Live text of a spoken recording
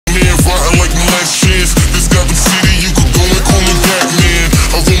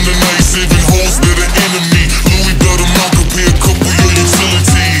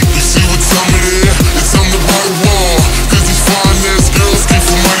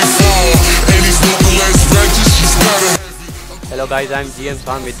Hello guys, I'm GM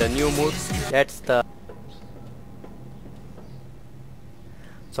Sam with the new mood. That's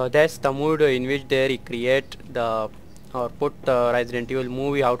the mood in which they recreate the or put the Resident Evil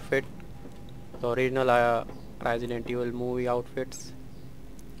movie outfit, the original Resident Evil movie outfits.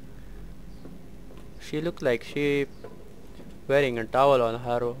 She looks like she wearing a towel on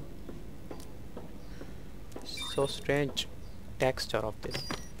her. So strange texture of this,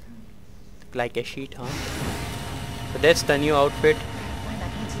 like a sheet, huh? So that's the new outfit.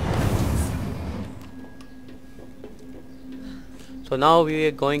 So now we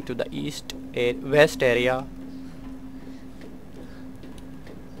are going to the west area.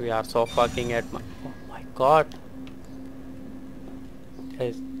 We are so fucking at my, oh my god.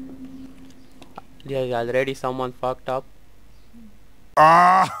 There's already someone fucked up.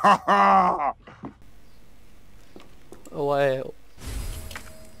 Why?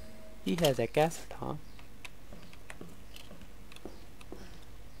 He has a cassette, huh?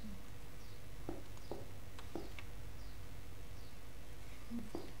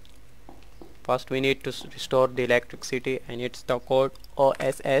 First we need to restore the electricity, and it's the code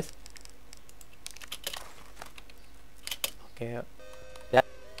OSS. Okay. Yeah.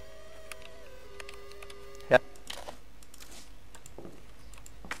 Yeah.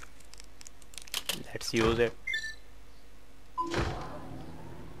 Let's use it. The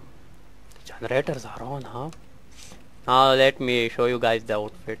generators are on, huh? Now let me show you guys the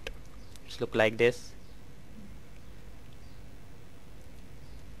outfit. It's look like this.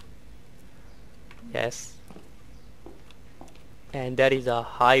 Yes, and there is a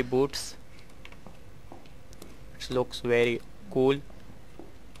high boots. It looks very cool.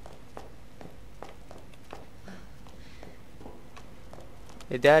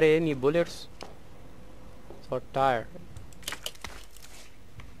 Is there any bullets? So tired.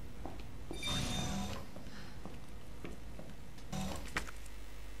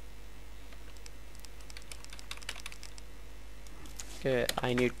 Okay,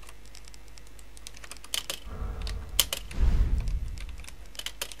 I need.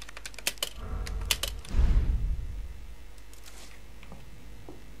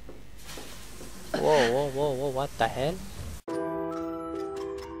 Whoa, what the hell?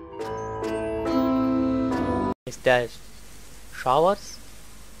 Is that showers?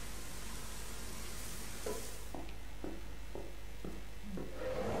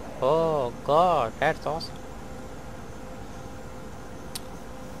 Oh god, that's awesome.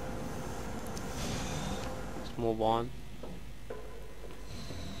 Let's move on.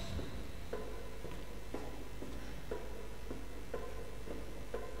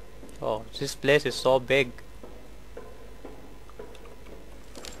 Oh, this place is so big.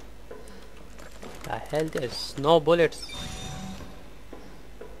 The hell, there's no bullets.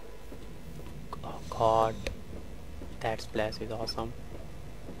 Oh god, that place is awesome.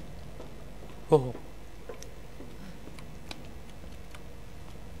 Oh.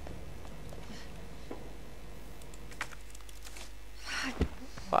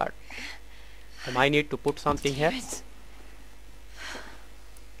 What? I need to put something here.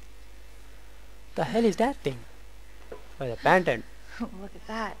 The hell is that thing? Oh, the pendant. Look at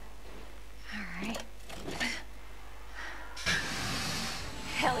that. Alright.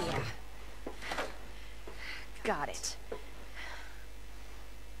 Hell yeah. Got it.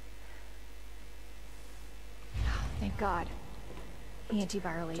 Oh, thank God. The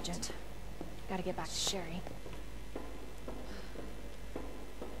antiviral agent. Gotta get back to Sherry.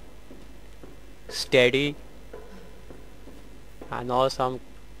 Steady. I know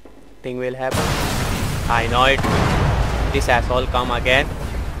something will happen. I know it. This has all come again.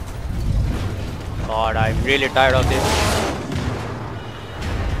 God, I'm really tired of this.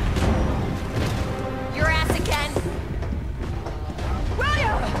 Your ass again!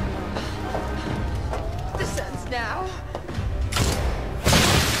 William! This ends now.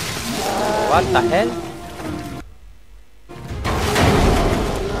 What the hell?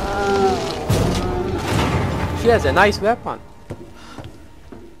 She has a nice weapon.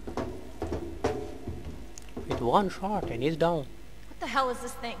 With one shot and he's down. What the hell is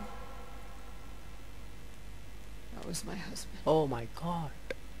this thing? That was my husband. Oh my god.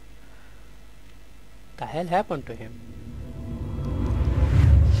 The hell happened to him?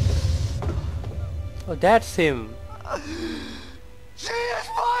 Oh, that's him. She is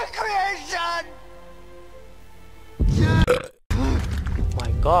my creation!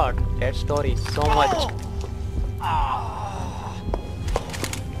 My god, that story is so much.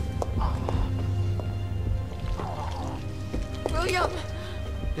 William!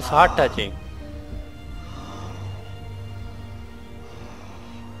 It's heart touching.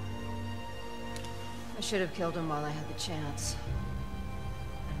 I should have killed him while I had the chance.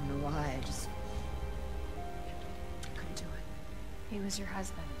 I don't know why, I just couldn't do it. He was your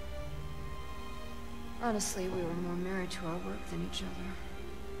husband. Honestly, we were more married to our work than each other.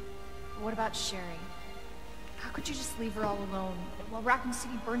 What about Sherry? How could you just leave her all alone while Raccoon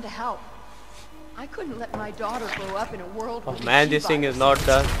City burned to hell? I couldn't let my daughter grow up in a world Oh where man, this thing is not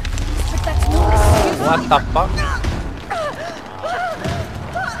done. But that's no excuse. What the fuck?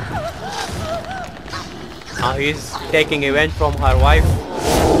 Now he's taking revenge from her wife.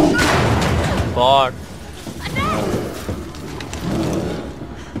 God.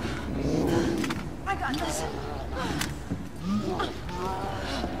 I got this.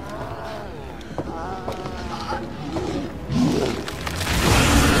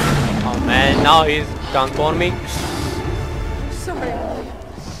 Oh man, now he's transforming. Sorry, Emily.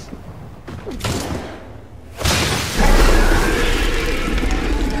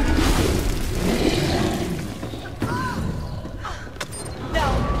 No.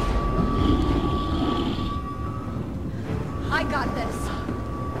 I got this.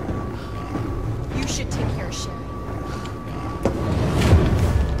 You should take care of Sherry.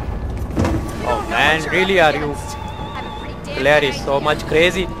 Oh man, really are you? Claire is so much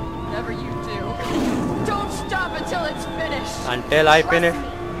crazy. Whatever you do, don't stop until it's finished. Until I finish.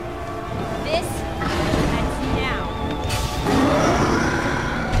 This ends now.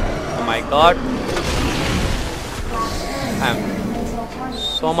 Oh my god. I'm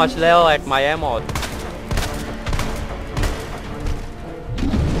so much low at my ammo.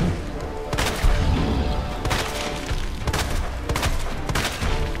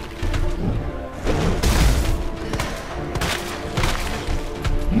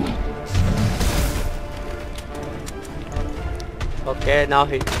 Okay, now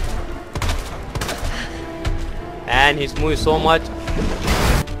and he's moving so much.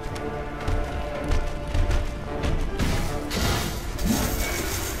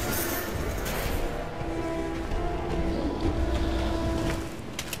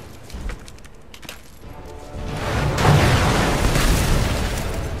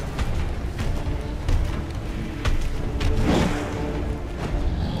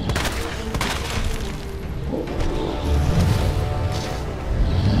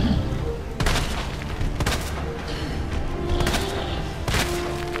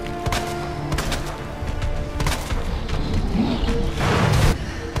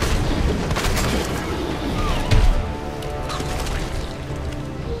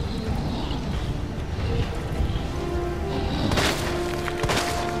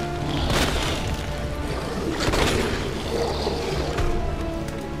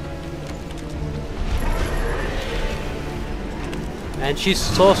 And she's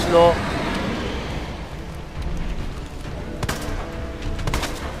so slow.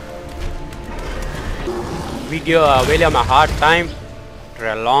 We give William a hard time after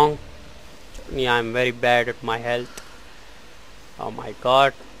a long. Yeah, I'm very bad at my health. Oh my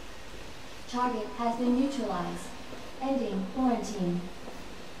god. Target has been neutralized. Ending quarantine.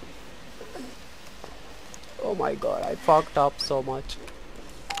 Oh my god, I fucked up so much.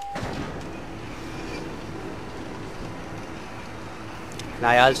 And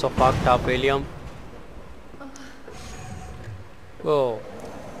I also fucked up William. Oh.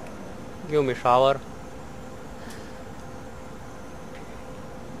 Give me shower.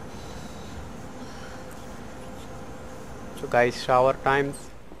 So guys, shower time.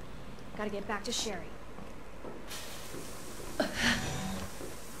 Gotta get back to Sherry.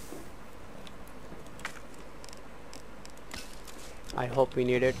 I hope we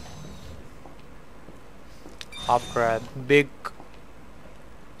need it. After a big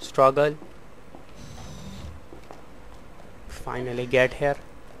struggle, finally get here.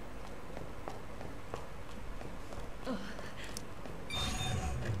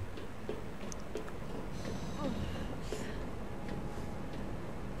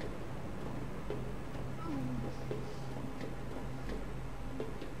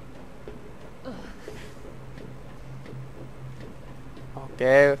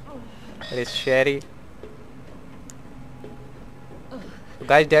 Okay, there is Sherry. So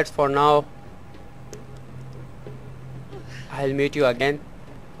guys, that's for now. I'll meet you again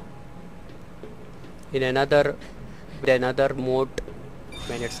in another mode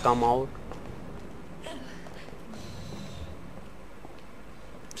when it's come out.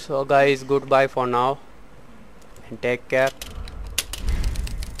 So guys, goodbye for now and take care.